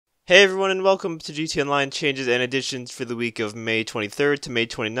Hey everyone and welcome to GT Online changes and additions for the week of May 23rd to May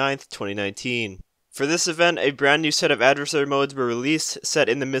 29th, 2019. For this event, a brand new set of adversary modes were released, set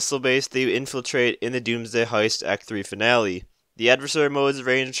in the missile base that you infiltrate in the Doomsday Heist Act 3 finale. The adversary modes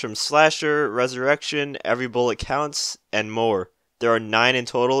range from Slasher, Resurrection, Every Bullet Counts, and more. There are 9 in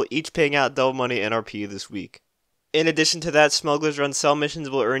total, each paying out double money NRP this week. In addition to that, Smugglers Run Cell missions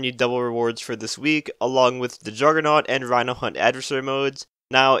will earn you double rewards for this week, along with the Juggernaut and Rhino Hunt adversary modes.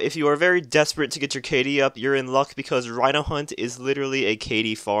 Now, if you are very desperate to get your KD up, you're in luck because Rhino Hunt is literally a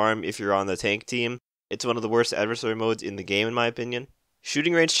KD farm if you're on the tank team. It's one of the worst adversary modes in the game in my opinion.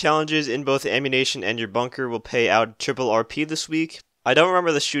 Shooting range challenges in both ammunition and your bunker will pay out triple RP this week. I don't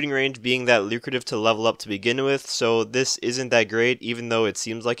remember the shooting range being that lucrative to level up to begin with, so this isn't that great even though it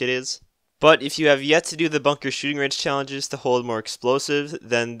seems like it is. But if you have yet to do the bunker shooting range challenges to hold more explosives,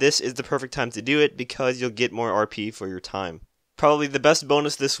 then this is the perfect time to do it because you'll get more RP for your time. Probably the best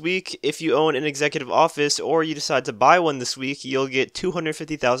bonus this week, if you own an executive office or you decide to buy one this week, you'll get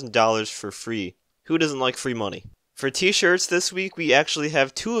 $250,000 for free. Who doesn't like free money? For t-shirts this week, we actually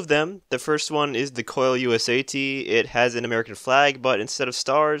have 2 of them. The first one is the Coil USA tee. It has an American flag, but instead of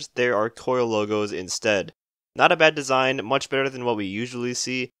stars, there are Coil logos instead. Not a bad design, much better than what we usually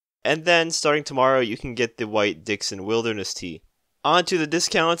see. And then, starting tomorrow, you can get the white Dixon Wilderness tee. On to the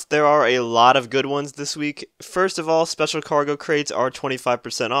discounts, there are a lot of good ones this week. First of all, special cargo crates are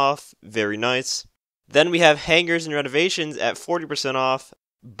 25% off, very nice. Then we have hangars and renovations at 40% off,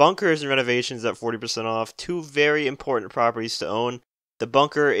 bunkers and renovations at 40% off, 2 very important properties to own. The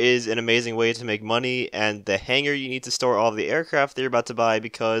bunker is an amazing way to make money, and the hangar you need to store all of the aircraft that you're about to buy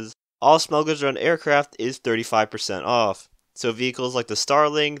because all Smugglers Run aircraft is 35% off. So vehicles like the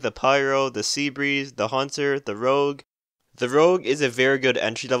Starling, the Pyro, the Seabreeze, the Hunter, the Rogue. The Rogue is a very good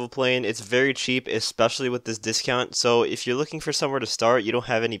entry-level plane. It's very cheap, especially with this discount, so if you're looking for somewhere to start, you don't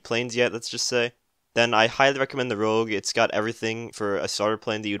have any planes yet, let's just say, then I highly recommend the Rogue. It's got everything for a starter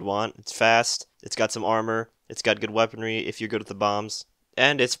plane that you'd want. It's fast, it's got some armor, it's got good weaponry if you're good with the bombs,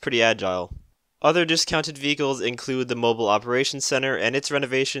 and it's pretty agile. Other discounted vehicles include the Mobile Operations Center and its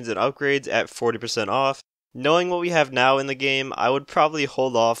renovations and upgrades at 40% off. Knowing what we have now in the game, I would probably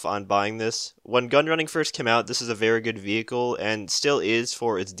hold off on buying this. When gunrunning first came out, this is a very good vehicle, and still is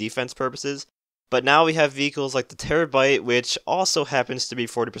for its defense purposes. But now we have vehicles like the Terabyte, which also happens to be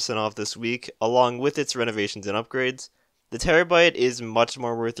 40% off this week, along with its renovations and upgrades. The Terabyte is much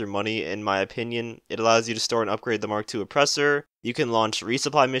more worth your money, in my opinion. It allows you to store and upgrade the Mark II oppressor. You can launch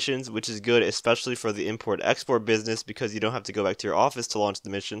resupply missions, which is good especially for the import-export business because you don't have to go back to your office to launch the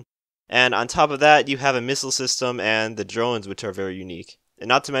mission. And on top of that, you have a missile system and the drones, which are very unique. And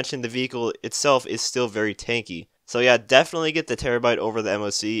not to mention, the vehicle itself is still very tanky. So yeah, definitely get the Terabyte over the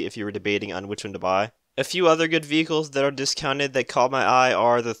MOC if you were debating on which one to buy. A few other good vehicles that are discounted that caught my eye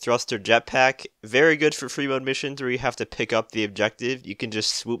are the Thruster Jetpack. Very good for free mode missions where you have to pick up the objective. You can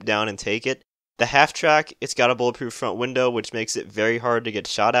just swoop down and take it. The Half-Track, it's got a bulletproof front window, which makes it very hard to get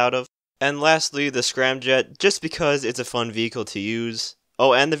shot out of. And lastly, the Scramjet, just because it's a fun vehicle to use.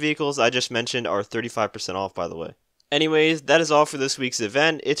 Oh, and the vehicles I just mentioned are 35% off, by the way. Anyways, that is all for this week's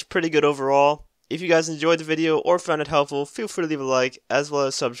event. It's pretty good overall. If you guys enjoyed the video or found it helpful, feel free to leave a like, as well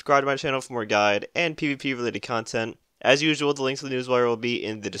as subscribe to my channel for more guide and PvP related content. As usual, the links to the Newswire will be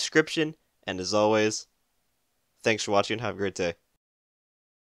in the description. And as always, thanks for watching and have a great day.